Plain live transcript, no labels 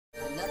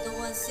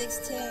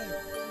16.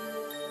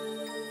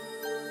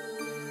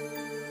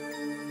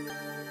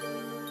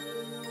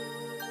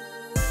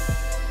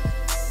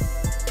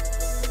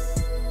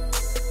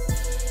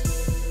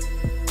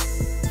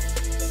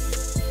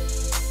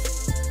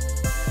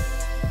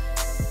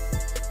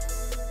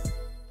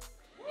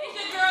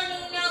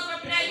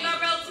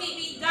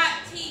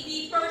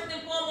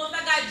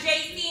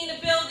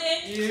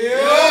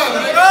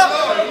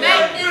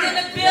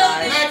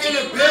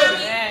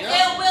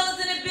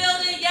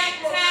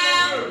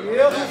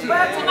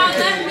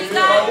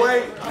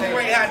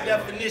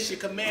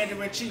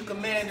 Definition-Commander-in-Chief,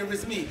 commander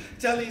is me.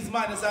 Tell these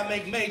minors I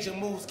make major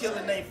moves.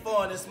 Killing ain't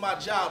fun, it's my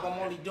job. I'm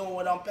only doing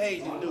what I'm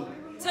paid to do.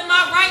 To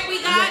my right,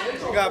 we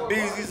got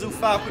BZ, Zoo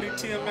Faculty,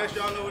 TMS,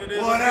 y'all know what it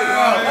is. What up?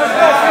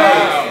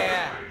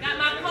 Got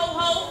my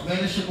co-host.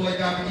 Man, it's your boy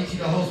Gabanichi,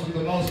 the host with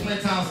the most.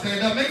 Playtime,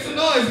 stand up. Make some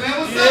noise, man.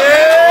 What's up?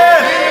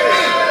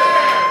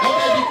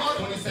 Okay, before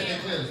 20-second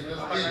clips.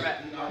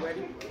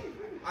 Ready?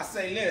 I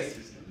say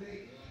this.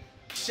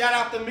 Shout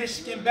out to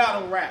Michigan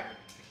Battle Rap.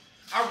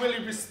 I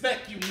really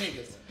respect you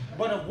niggas.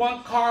 But if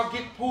one car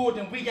get pulled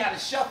and we gotta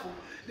shuffle,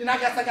 then I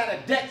guess I gotta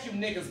deck you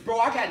niggas, bro.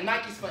 I got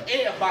Nikes for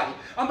everybody.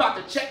 I'm about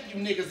to check you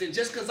niggas, and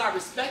just cause I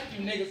respect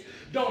you niggas,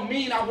 don't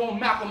mean I won't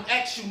Malcolm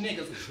X you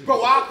niggas.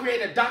 Bro, I'll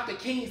create a Dr.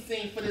 King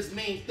scene for this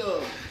mean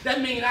thug.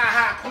 That mean I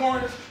hide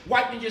corners,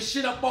 wiping your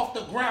shit up off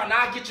the ground.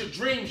 I'll get your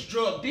dreams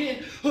drugged,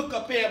 then hook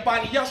up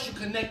everybody else you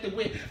connected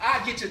with.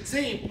 I'll get your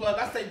team plugged.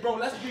 I say, bro,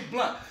 let's be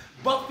blunt.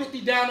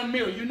 $150 down the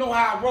middle, you know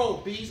how I roll,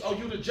 bees. Oh,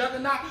 you the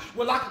juggernaut?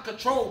 Well, I can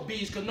control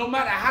bees, because no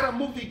matter how the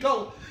movie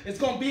go, it's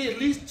going to be at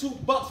least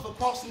 $2 for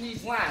crossing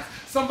these lines.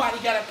 Somebody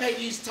got to pay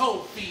these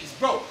toll fees,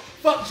 bro.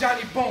 Fuck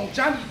Johnny Bone.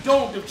 Johnny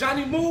domed. If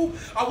Johnny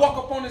move, I walk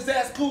up on his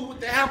ass cool with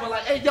the hammer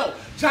like, hey, yo,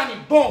 Johnny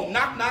Bone,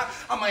 knock, knock.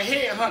 I'm a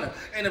headhunter.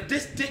 And if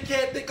this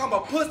dickhead think I'm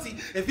a pussy,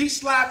 if he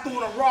slide through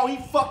in a raw, he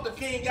fucked if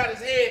he ain't got his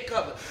head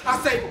covered. I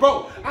say,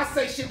 bro, I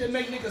say shit that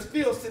make niggas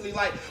feel silly.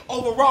 Like,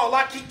 overall,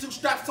 I keep 2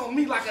 straps on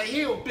me like a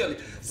hillbilly.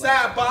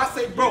 Sidebar, I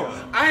say, bro,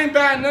 I ain't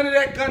buying none of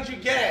that country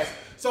gas.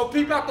 So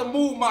people have to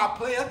move, my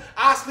player.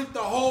 I sleep the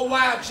whole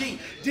YG,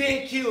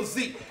 then kill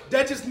Zeke.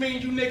 That just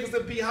means you niggas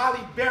will be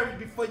Holly buried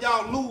before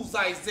y'all lose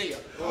Isaiah.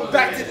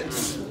 Back to the...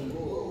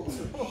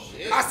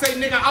 I say,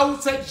 nigga, I will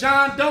take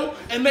John Doe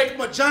and make him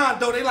a John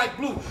Doe. They like,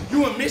 Blue,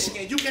 you in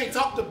Michigan. You can't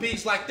talk to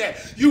bees like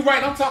that. You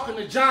right, I'm talking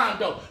to John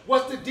Doe.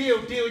 What's the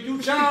deal? You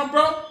John,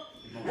 bro?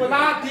 Well,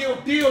 I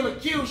deal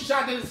and kill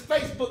shot in his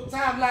Facebook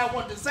timeline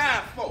wasn't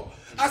designed for.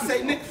 I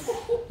say, nigga...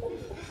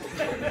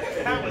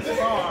 That was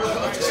hard. I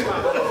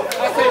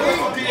say, what's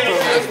the deal?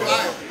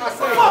 I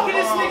say, fucking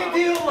this nigga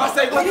deal. I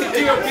say, what's the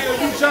deal?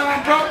 You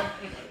John, bro?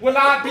 Well,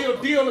 I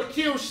deal a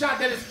kill shot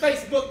that his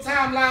Facebook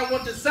timeline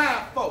wasn't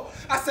designed for.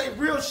 I say,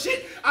 real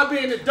shit, I be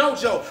in the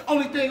dojo.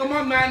 Only thing on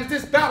my mind is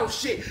this battle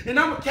shit. And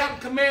I'm a captain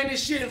command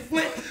this shit in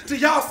Flint till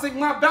y'all sing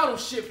my battle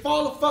shit.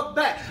 Fall the fuck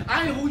back.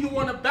 I ain't who you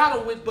want to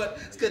battle with, but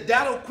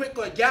skedaddle quick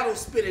or gatto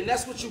spit. And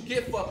that's what you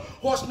get for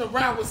horsing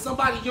around with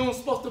somebody you ain't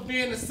supposed to be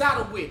in the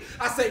saddle with.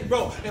 I say,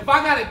 bro, if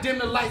I gotta dim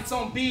the lights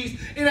on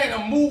bees, it ain't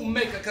a move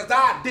maker, cause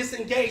I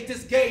disengage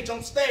this gauge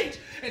on stage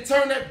and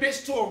turn that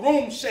bitch to a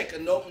room shaker.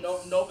 No.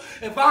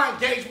 If I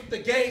engage with the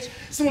gauge,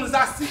 as soon as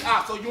I see,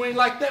 so you ain't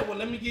like that? Well,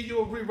 let me give you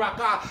a re-rock.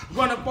 I'll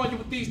run up on you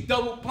with these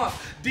double pumps.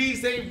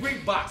 These ain't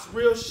Reeboks.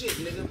 Real shit,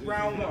 nigga.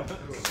 Round 1.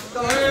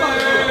 Let's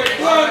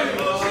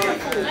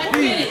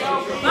get it.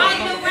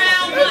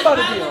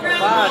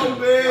 Round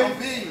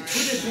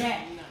 1.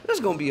 That's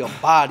gonna be a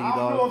body, I don't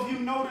dog. know if you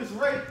noticed,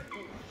 Ray,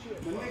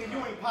 but nigga, you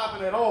ain't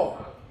popping at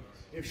all.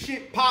 If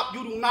shit pop,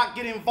 you do not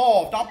get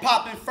involved. I'm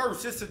popping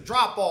first. It's a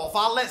drop off.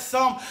 I let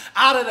some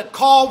out of the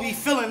car. We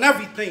feeling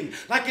everything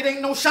like it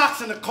ain't no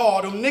shots in the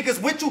car. Them niggas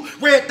with you,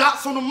 red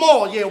dots on the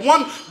mall. Yeah,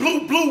 one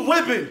blue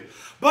ribbon.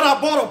 But I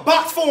bought a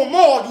box for them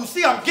all. You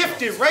see, I'm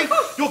gifted, Ray.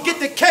 You'll get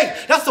the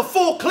cake. That's a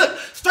full clip.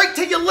 Straight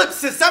to your lips,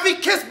 sis. Every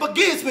kiss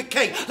begins with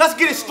cake. Let's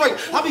get it straight.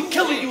 I be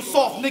killing you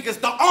soft niggas.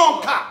 The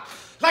arm cock.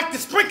 Like the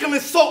sprinkling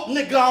salt,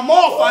 nigga, I'm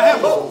all for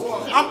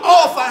hammers. I'm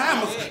all for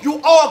hammers.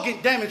 You all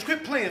get damaged.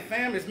 Quit playing,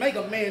 fam. It's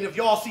Mega Man if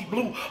y'all see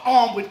Blue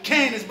armed with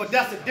cannons, but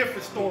that's a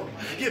different story.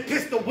 Get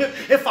pistol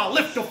whipped if I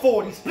lift the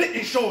 40,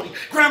 splitting shorty.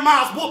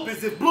 Grandma's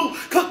whoopings if Blue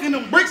cooking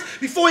them bricks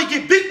before he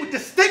get beat with the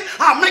stick.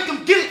 I'll make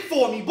him get it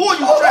for me. Boy,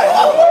 you trash.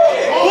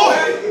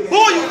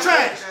 Boy, you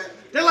trash.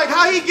 They're like,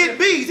 how he get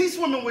bees? He's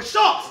swimming with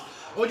sharks.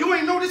 Well, you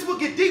ain't know this would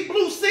get deep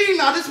blue sea.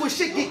 Now this where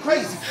shit get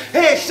crazy.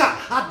 Headshot,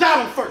 I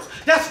dial him first.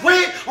 That's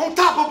red on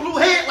top of blue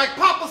head like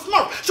Papa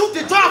Smurf. Shoot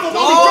the driver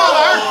while he drive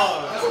the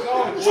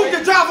hearse. Shoot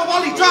the driver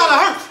while he drive the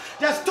hearse.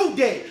 That's 2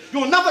 dead.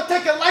 You'll never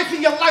take a life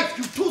in your life.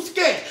 You too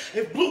scared.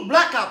 If blue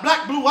black eye,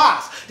 black blue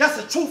eyes. That's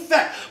a true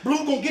fact. Blue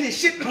gonna get his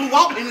shit blew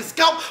out in his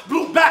scalp.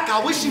 Blue back.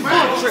 I wish he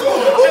would trip.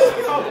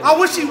 I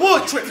wish he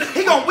would trip.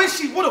 He gonna wish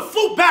he would have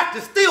flew back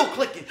to still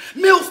clicking.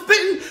 Mill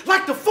spitting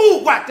like the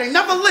food whack. They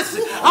never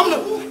listen.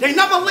 They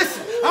never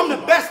listen. I'm the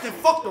best and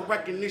fuck the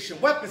recognition.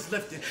 Weapons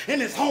lifted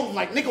in his home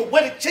like nigga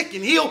wetted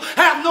chicken. He'll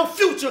have no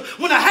future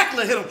when a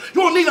heckler hit him.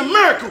 You don't need a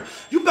miracle.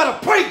 You better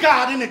pray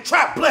God in the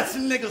trap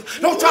blessing niggas.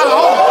 Don't try to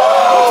hold him.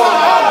 Don't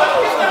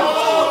try to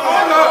hold him.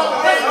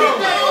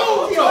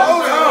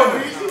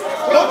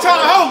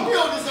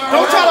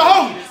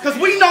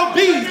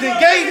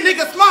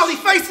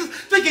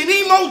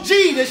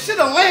 this shit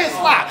a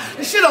landslide.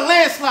 This shit a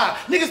landslide.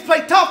 Niggas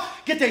play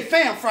tough, get they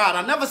fan fried.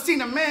 I never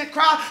seen a man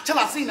cry till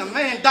I seen a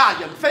man die.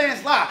 Your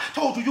fans lie.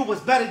 Told you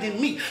was better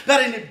than me.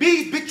 Better than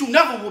bees, bitch, you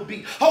never would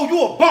be. Oh,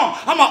 you a bum.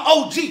 I'm an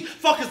OG.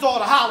 Fuck is all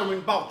the hollering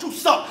about. You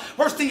suck.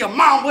 Worse than your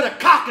mom with a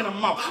cock in her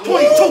mouth.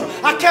 22.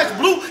 I catch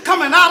Blue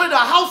coming out of the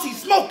house.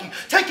 He's smoky.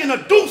 Taking a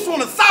deuce on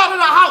the side of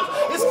the house.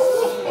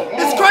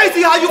 It's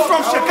crazy how you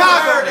from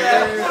Chicago.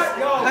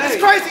 It's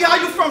crazy how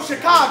you from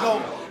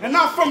Chicago and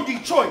I'm from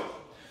Detroit.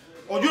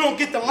 Or you don't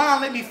get the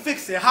line, let me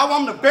fix it. How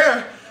I'm the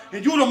bear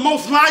and you the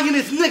most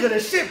lionest nigga. The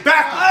shit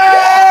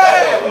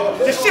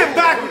backwards. The shit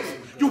backwards.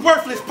 You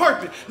worthless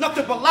perpet.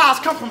 Nothing but lies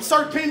come from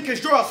serpent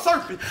cause you're a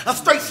serpent. A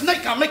straight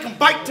snake, I make him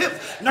bite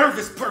tips.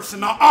 Nervous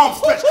person, my arm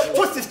stretch.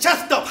 Twist his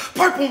chest up.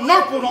 Purple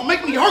nurple, don't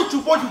make me hurt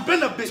you boy, you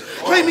been a bitch.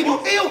 Claiming you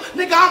ill,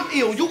 nigga I'm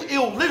ill. You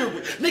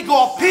illiterate. Nigga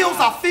off pills,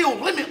 I feel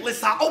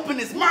limitless. I open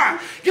his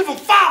mind. Give him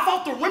 5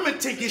 off the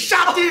Remington. Get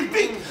shot then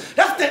beat.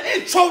 That's the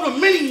intro to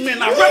Mini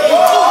Men. I rep the zoo.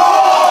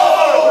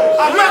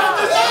 I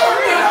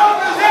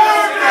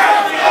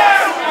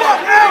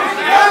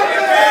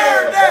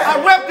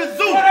rep the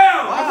zoo. I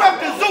rep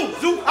the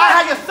zoo. I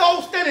had your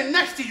soul standing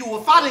next to you.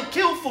 If I didn't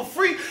kill for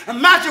free,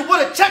 imagine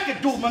what a check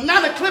could do.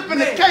 Banana clip in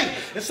the cake.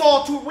 It's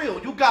all too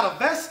real. You got a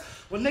vest?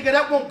 Well, nigga,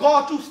 that won't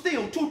guard you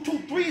still.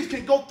 223s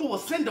can go through a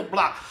cinder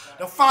block.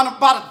 They'll find him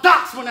by the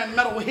docks when that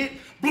metal hit.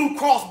 Blue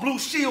Cross, Blue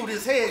Shield,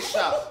 his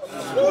headshot.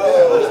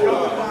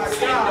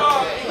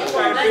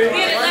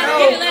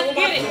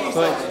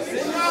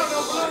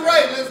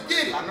 Let's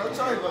get it. I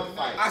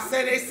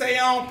say they say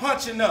I don't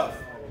punch enough.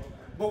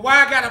 But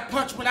why I gotta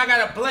punch when I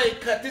got a blade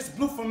cut? This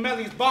Blue from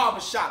Melly's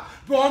barbershop.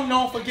 Bro, I'm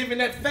known for giving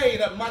that fade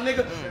up. My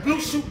nigga,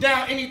 Blue shoot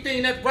down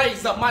anything that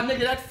raise up. My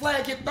nigga, that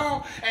flag get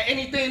thrown at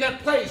anything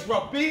that plays.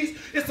 Rough bees,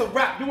 it's a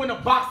wrap. You in the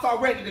box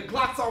already, the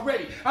Glocks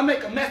already. I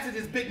make a mess of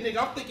this big nigga.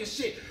 I'm thinking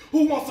shit.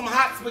 Who wants some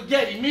hot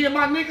spaghetti? Me and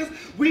my niggas,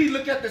 we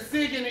look at the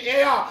SIG in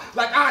the AR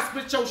like I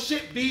spit your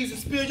shit, bees, and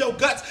spill your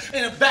guts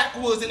in the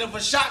backwoods. And if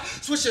a shot,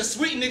 switch a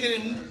sweet nigga,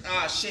 then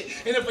shit.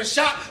 And if a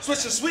shot,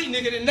 switch a sweet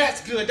nigga, then that's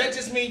good. That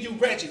just mean you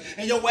Reggie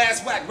and your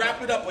ass whack. Wrap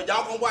it up, or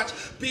y'all gonna watch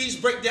bees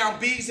break down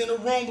bees in the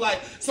room like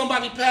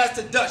somebody passed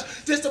the Dutch.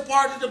 This the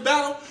part of the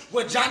battle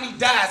where Johnny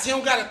dies. He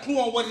don't got a clue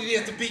on what it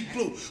is to beat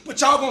Blue.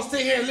 But y'all gonna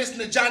sit here and listen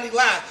to Johnny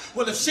lies.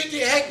 Well, if shit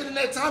get hectic in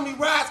that time he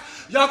rides,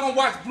 y'all gonna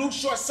watch Blue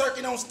short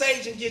circuit on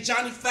stage and get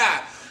Johnny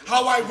 5.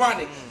 How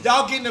ironic.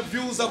 Y'all getting the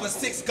views of a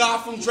 6 God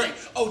from Drake.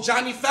 Oh,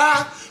 Johnny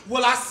 5?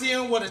 Well, I see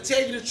him. Well, to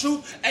tell you the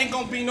truth, ain't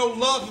gonna be no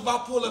love if I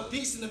pull a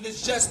piece and if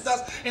it's just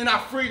us and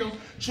our freedom.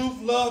 Truth,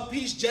 love,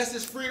 peace,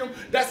 justice, freedom.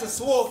 That's a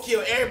sword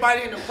kill.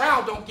 Everybody in the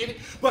crowd don't get it,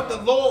 but the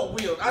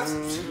Lord will. I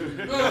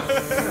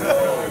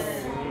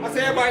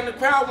say everybody in the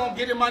crowd won't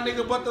get it, my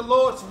nigga, but the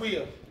Lord's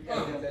will.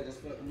 That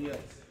just fucked me up.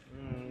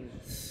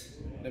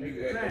 Let me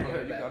go ahead.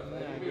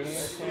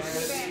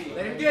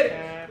 Let him get it.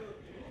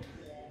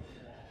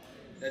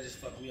 That just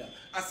fucked me up.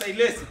 I say,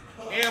 listen,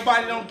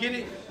 everybody don't get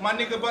it, my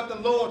nigga, but the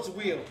Lord's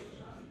will.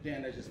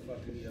 Damn, that just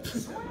fucked me up.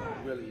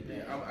 Really,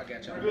 damn. I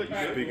got y'all.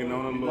 Speaking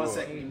on the Lord. 1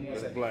 second.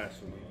 That's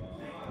blasphemy.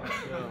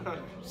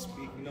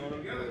 Speaking on the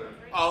Lord.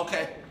 Oh,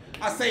 okay.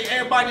 I say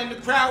everybody in the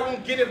crowd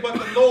won't get it, but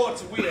the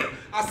Lord's will.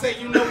 I say,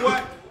 you know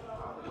what?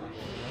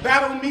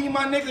 Battle me,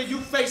 my nigga, you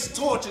face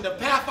torture. The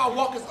path I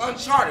walk is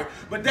uncharted,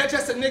 but that's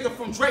just a nigga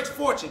from Drake's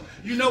fortune.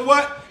 You know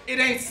what?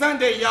 It ain't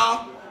Sunday,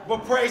 y'all,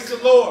 but praise the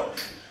Lord.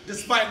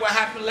 Despite what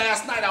happened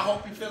last night, I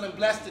hope you're feeling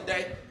blessed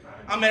today.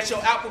 I'm at your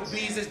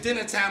Applebee's, it's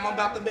dinner time, I'm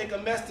about to make a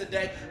mess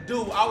today.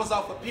 Dude, I was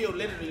off a pill,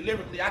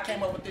 literally. I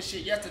came up with this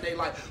shit yesterday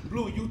like,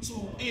 Blue, you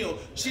too ill,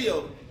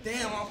 chill.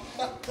 Damn, I'm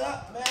fucked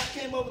up, man. I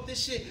came up with this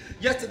shit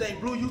yesterday.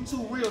 Blue, you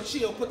too real,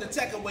 chill. Put the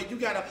tech away, you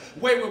got a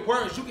way with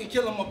words, you can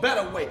kill them a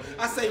better way.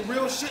 I say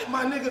real shit,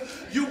 my nigga,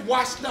 you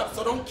washed up,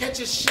 so don't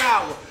catch a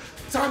shower.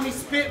 Tommy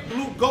spit,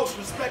 Blue ghost,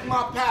 respect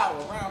my power.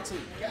 Round 2,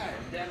 God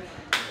damn it.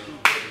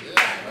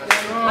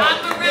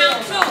 Bottom of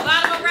round 2.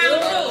 Bottom of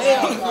round 2.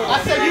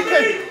 I say you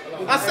can.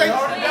 I say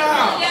hold it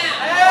down.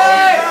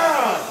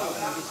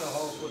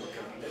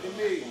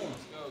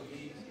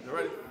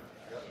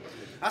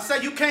 I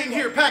say you came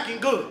here packing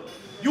good.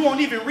 You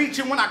won't even reach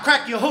in when I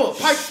crack your hood.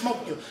 Pipe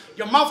smoke you.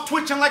 Your mouth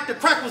twitching like the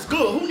crack was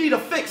good. Who need a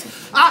fix?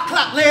 I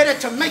clap lead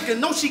at Jamaica.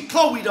 No, she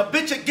Chloe. The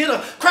bitch will get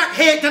a crack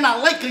head, then I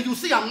lake her. You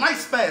see, I'm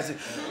nice spazzing.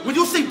 When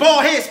you see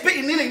bald head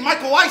spitting, it ain't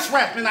Michael Ice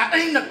rapping. I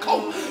aim the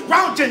coat.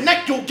 Round your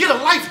neck, you'll get a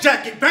life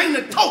jacket. Bang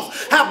the toast.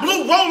 Have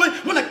Blue rolling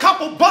when a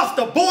couple bust.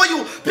 The boy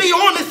will be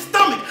on his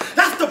stomach.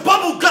 That's the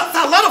bubble guts.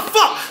 I let her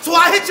fuck. So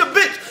I hit your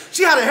bitch.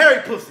 She had a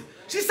hairy pussy.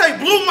 She say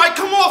Blue might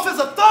come off as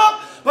a thug.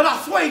 But I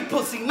sway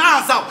pussy,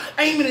 knives out,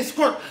 aiming and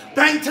squirt,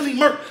 bang till he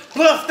murk,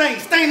 blood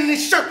stain, staining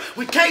his shirt,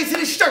 with K's in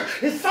his shirt.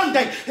 It's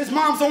Sunday, his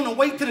mom's on the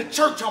way to the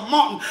church. I'm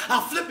Martin. I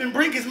flip and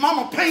bring his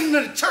mama pain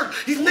to the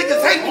church. These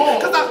niggas hate me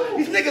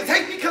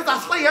because I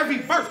slay every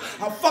verse.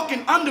 I'm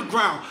fucking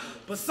underground.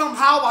 but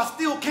somehow I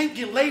still can't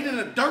get laid in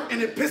the dirt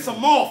and it piss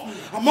them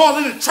off. I'm all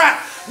in the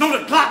trap, know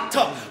the Glock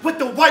tuck, with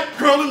the white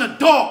girl and the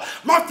dog.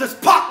 Martha's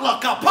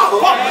potluck, I pop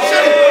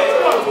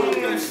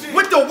machete.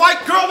 With the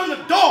white girl and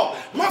the dog.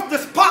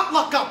 Martha's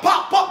potluck, I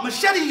pop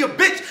machete your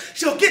bitch,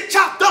 she'll get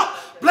chopped up.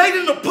 Blade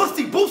in the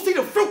pussy, Boosie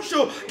the fruit,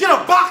 she'll get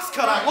a box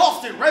cut. I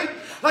lost it, right?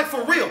 Like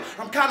for real,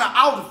 I'm kind of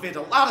out of it.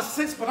 A lot of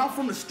sense, but I'm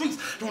from the streets.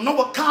 Don't know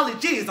what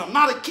college is. I'm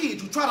not a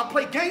kid. You try to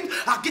play games,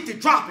 I get to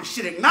dropping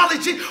shit.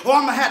 Acknowledge it, or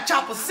I'ma have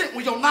chopper sent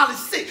when your knowledge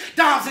sick.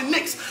 Dimes and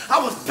nicks. I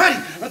was petty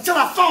until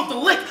I found the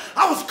lick.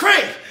 I was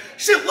Craig.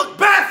 Shit looked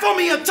bad for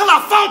me until I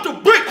found the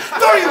brick.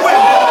 30 with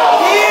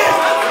me.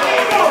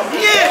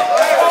 Yeah.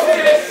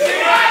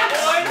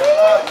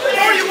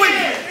 30 with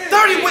me.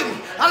 30 with me.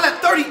 I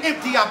let 30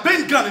 empty, I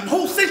been gunning.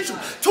 Who sent you?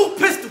 2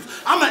 pistols.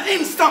 I'ma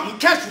end something.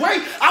 Catch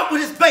Ray out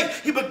with his bait.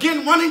 He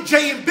begin running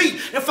J and B.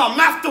 If I'm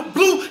after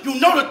Blue, you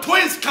know the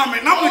twins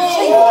coming. I'm the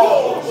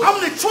truth. I'm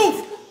the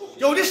truth.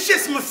 Yo, this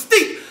shit's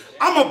mystique.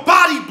 I'm a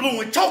body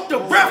blue and choke the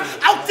breath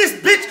out this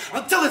bitch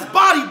until his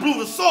body blew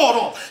the sword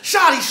off.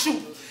 Shotty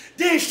shoot.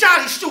 Then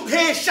shotty shoot.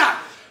 Headshot.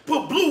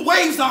 Put blue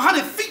waves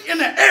 100 feet in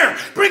the air.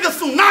 Bring a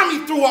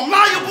tsunami through. I'm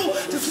liable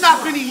to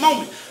snap any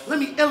moment. Let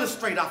me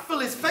illustrate. I feel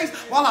his face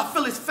while I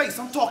feel his face.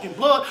 I'm talking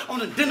blood on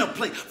the dinner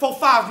plate.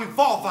 4-5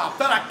 revolver. I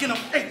bet I get him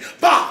 8.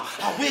 Bob.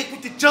 I wig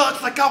with the judge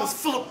like I was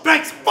Philip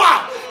Banks.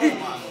 Bob. He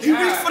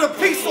reached for the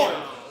piece or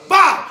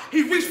Bob.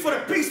 He reached for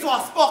the piece, so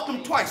I sparked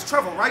him twice.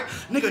 Trevor, right?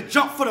 Nigga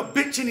jumped for the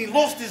bitch and he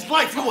lost his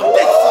life. You a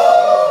dick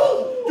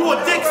sucker. You a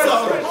dick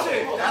sucker.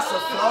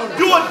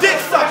 You a dick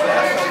sucker.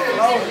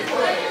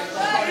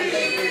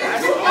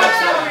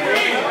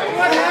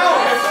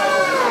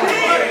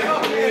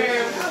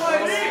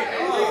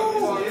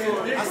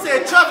 I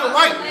said Trevor,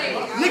 right?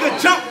 Nigga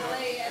jump.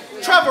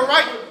 Trevor,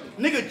 right?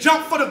 Nigga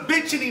jumped for the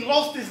bitch and he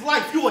lost his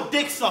life. You a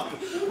dick sucker.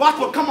 Watch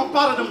what come up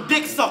out of them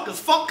dick suckers.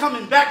 Fuck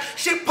coming back.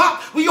 Shit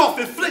pop. We off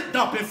in flip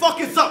dumping. Fuck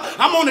it's up.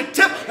 I'm on the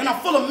tip and I'm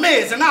full of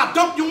meds. And I'll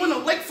dump you in a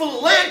lake full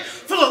of lead.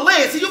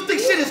 See, you think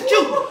shit is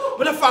cute.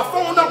 But if I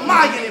phone up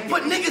Mayan and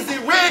put niggas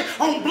in red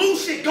on blue,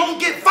 shit gon'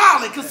 get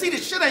violent. Cause see,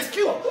 this shit ain't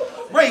cute.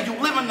 Ray, you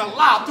living a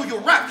lie through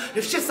your rap.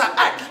 If shit's I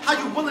act, how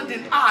you willing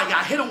then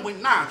I hit him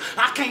with 9.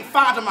 I can't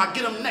find him, I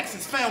get him next.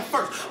 It's found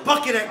first.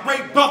 Bucket at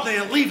Ray brother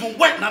and leave him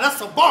wet. Now that's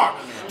a bar.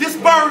 This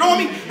bird on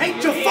me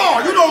ain't your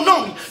far. You don't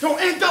know me. Don't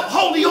end up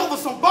holy over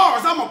some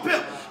bars. I'm a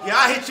pimp. Yeah,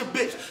 I hit your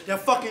bitch. That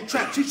fucking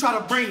trap. She try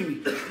to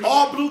bring me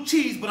all blue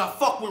cheese, but I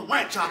fuck with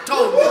ranch. I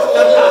told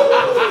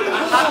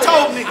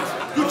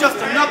niggas. You just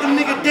another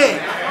nigga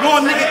dead. Your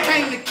nigga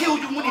came to kill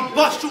you when he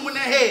bust you in the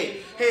head.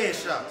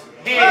 Headshots.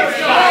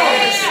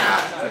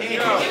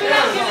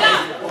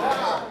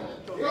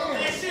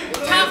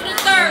 Top of the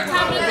third.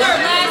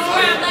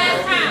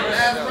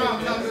 Last round.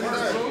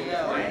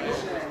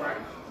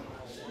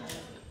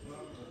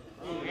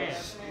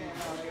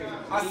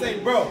 I say,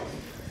 bro,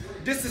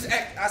 this is an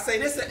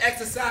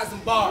exercise in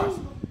bars.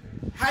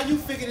 How you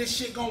figure this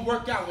shit gonna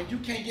work out when you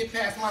can't get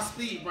past my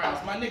speed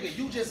rounds? My nigga,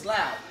 you just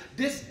loud.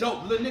 This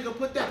dope, little nigga,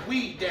 put that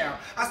weed down.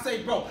 I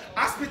say, bro,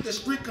 I spit the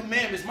street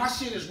commandments. My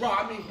shit is raw.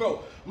 I mean,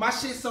 bro, my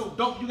shit so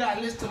dope, you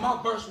gotta listen to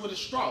my verse with a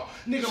straw.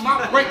 Nigga,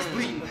 my brakes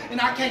bleeding, and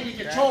I can't get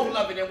control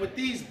of it. And with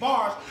these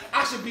bars,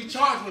 I should be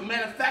charged with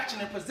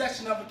manufacturing and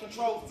possession of a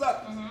controlled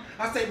substance.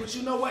 I say, but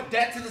you know what?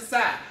 That to the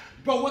side.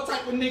 Bro, what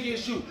type of nigga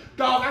is you?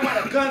 Dog, I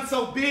got a gun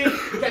so big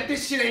that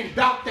this shit ain't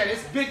about that.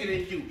 It's bigger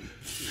than you.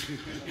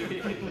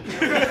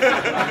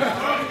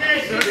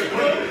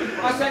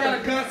 I say I got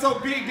a gun so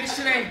big, this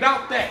shit ain't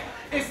about that.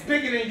 It's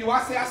bigger than you.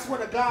 I say, I swear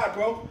to God,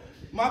 bro.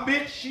 My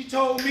bitch, she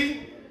told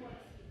me.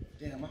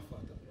 Damn, I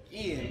fucked up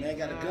again, man.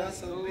 Got a gun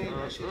so big,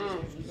 that shit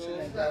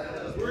ain't about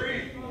that.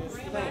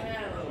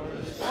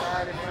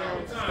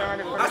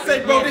 I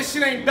say, bro, this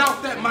shit ain't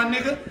about that, my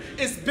nigga.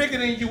 It's bigger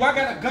than you. I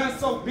got a gun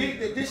so big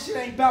that this shit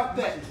ain't about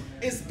that.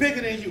 It's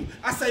bigger than you.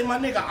 I say, my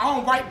nigga, I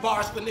don't write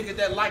bars for niggas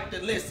that like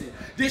to listen.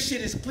 This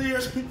shit is clear,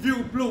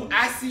 view blue.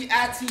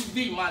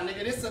 ICITV, my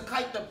nigga. This a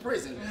kite to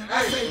prison.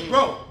 I say,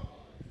 bro.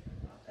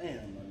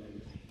 Damn, my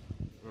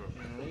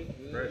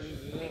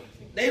nigga.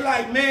 They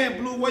like, man,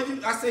 Blue, where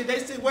you? I say, they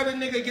say, where the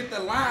nigga get the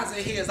lines of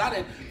his? I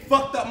done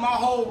fucked up my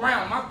whole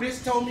round. My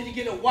bitch told me to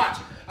get a watch.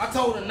 I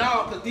told her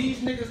no, cause these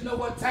niggas know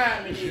what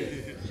time it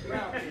is.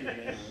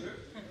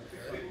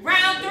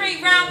 Round three.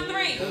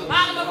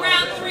 Bottom of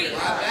round 3.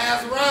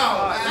 Last round.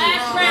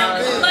 Last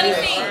round is bloody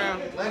scene.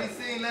 Bloody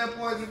scene, lead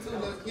poison too.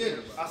 Let's get it.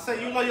 I say,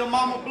 you love your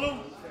mama Blue?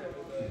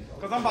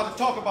 Cause I'm about to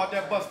talk about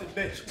that busted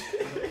bitch.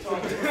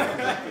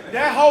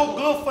 That hoe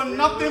good for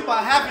nothing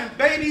but having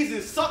babies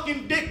and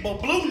sucking dick.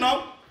 But Blue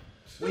know,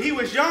 when he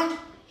was young,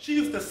 she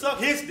used to suck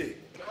his dick.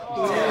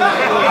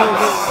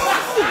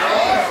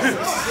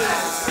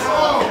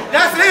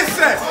 That's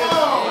incest.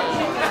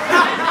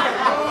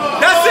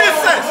 That's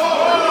incest.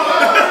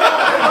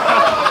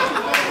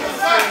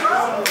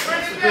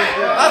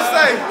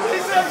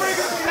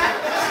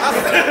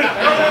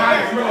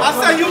 I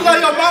say you love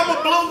your mama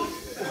Blue?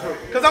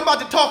 Cause I'm about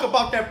to talk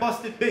about that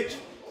busted bitch.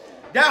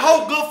 That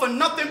hoe good for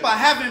nothing but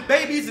having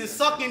babies and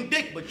sucking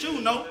dick, but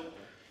you know,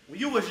 When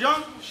you was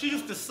young, she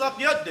used to suck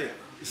your dick.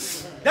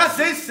 That's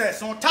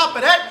incest. On top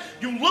of that,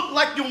 you look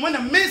like you win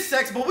a men's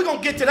sex, but we're gonna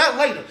get to that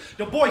later.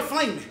 The boy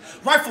flaming,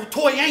 rifle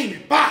toy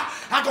aiming, bah!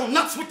 I go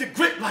nuts with the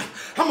grip like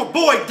I'm a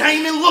boy,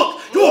 Damon.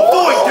 Look, you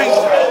avoid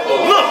danger.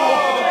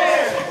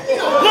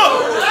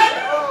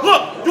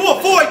 Look, you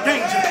avoid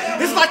danger.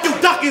 It's like you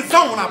ducking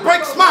zone. I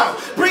break smile,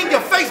 bring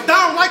your face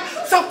down like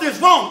something's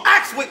wrong.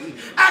 Act with me,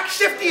 act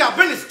shifty. I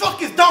bend his fuck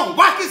his dome,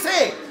 whack his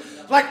head.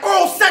 Like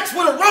oral sex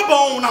with a rubber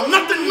on. I'm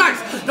nothing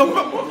nice.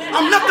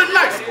 I'm nothing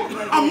nice.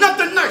 I'm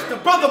nothing nice. The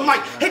brother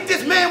might hit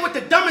this man with the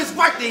dumbest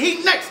right, then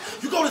he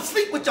next. You go to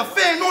sleep with your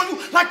fan on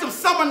you like them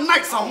summer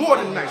nights. I'm more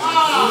than nice.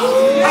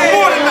 I'm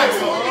more than nice.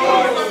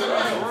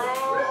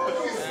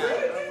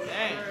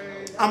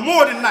 I'm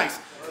more than nice.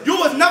 You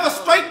was never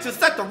straight to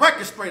set the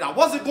record straight. I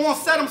wasn't going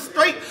to set them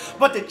straight,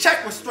 but the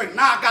check was straight.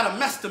 Now I got a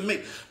mess to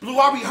make. Blue,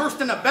 I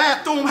rehearsed in the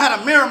bathroom, had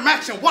a mirror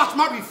match and watched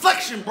my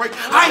reflection break.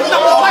 I ain't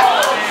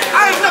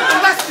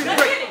nothing less than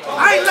great.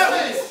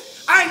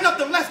 I ain't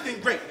nothing less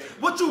than great.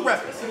 What you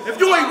reppin'? If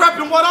you ain't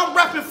reppin' what I'm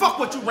reppin', fuck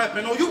what you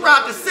reppin'. Or you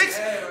ride the 6,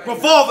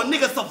 revolver,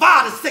 nigga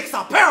survive the 6.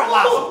 I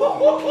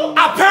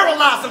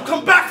paralyze him,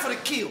 come back for the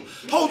kill.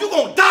 Ho, you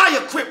gon' die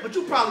a crip, but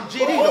you probably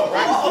GD though,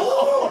 right?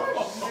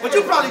 But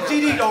you probably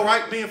GD though,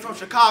 right? Being from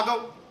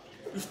Chicago,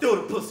 you still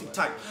the pussy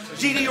type.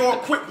 GD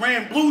or Crip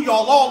ran blue,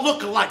 y'all all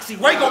look alike. See,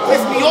 Ray gon'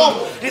 piss me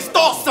off and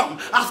start something.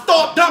 I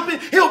start dumping,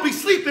 he'll be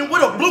sleeping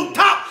with a blue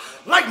top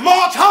like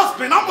Marge's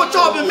husband. I'm what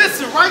y'all been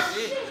missing, right?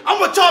 I'm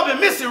what y'all been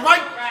missing,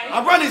 right?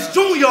 I run his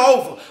junior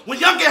over. When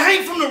young get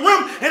hang from the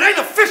rim, it ain't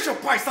a Fisher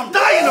Price. I'm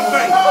dying to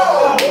bang.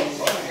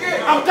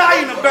 I'm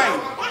dying to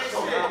bang.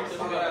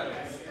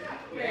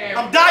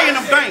 I'm dying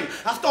to bang.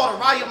 I started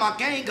riot my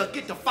gang or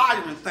get the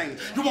firing thing.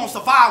 You won't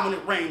survive when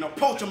it rain.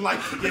 Approach him like,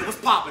 yeah, what's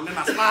poppin'? Then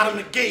I slide him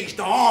the gauge,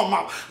 the arm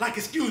out. Like,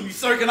 excuse me,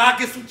 sir, can I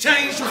get some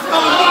change? You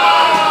feeling me?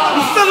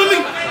 You feeling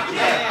me?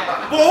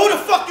 Boy, who the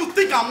fuck you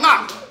think I'm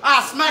not?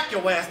 I'll smack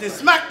your ass, then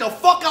smack the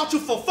fuck out you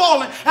for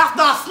falling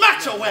after I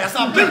smacked your ass.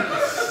 I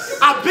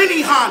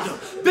been Honda,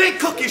 been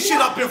cooking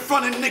shit up in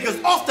front of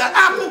niggas. Off the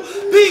apple,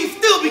 beans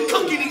still be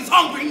cooking these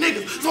hungry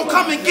niggas. So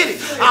come and get it.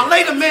 I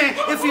lay the man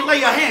if he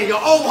lay a hand. Your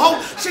old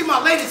hoe, she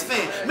my latest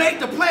fan. Made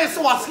the plan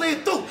so I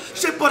slid through.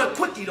 Shit but a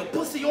quickie, the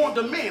pussy on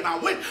demand. I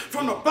went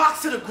from the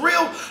box to the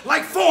grill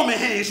like Foreman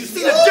hands. You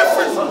see the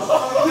difference?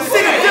 You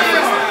see the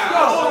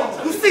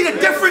difference? You see the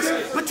difference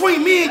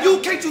between me and you?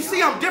 Can't you see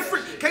I'm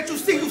different? Can't you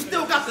see you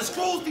still got the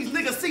screws? These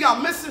niggas see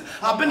I'm missing.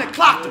 I've been to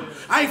clock them.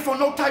 I ain't for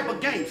no type of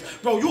games.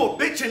 Bro, you a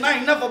bitch and I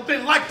ain't never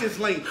been like this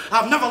lame.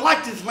 I've never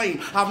liked this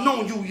lame. I've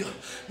known you. You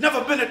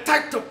never been the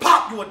type to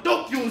pop. You a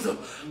dope user.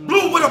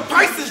 Blue with the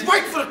prices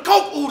right for the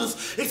coke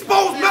ooders.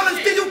 Exposed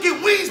melons, then you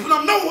get wings, but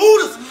I'm no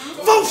hooters.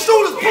 Four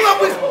shooters pull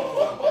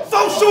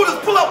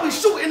up, we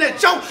shooting at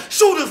Joe.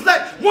 Shooters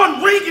let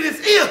one ring in his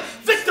ear.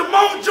 Victor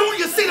Moan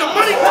Jr., see the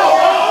money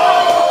talk.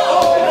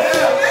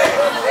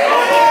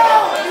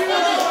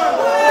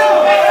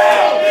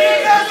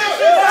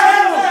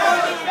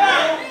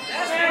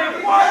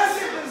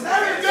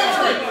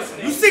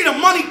 You see the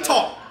money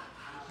talk.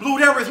 Blue,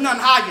 there is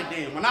nothing higher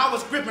than. When I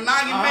was gripping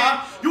Iron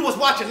Man, you was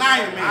watching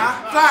Iron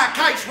Man. Flying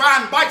kites,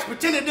 riding bikes,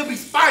 pretending to be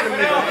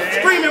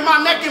Spider-Man. Screaming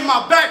my neck and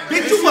my back,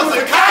 bitch, you was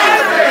a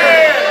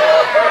kite.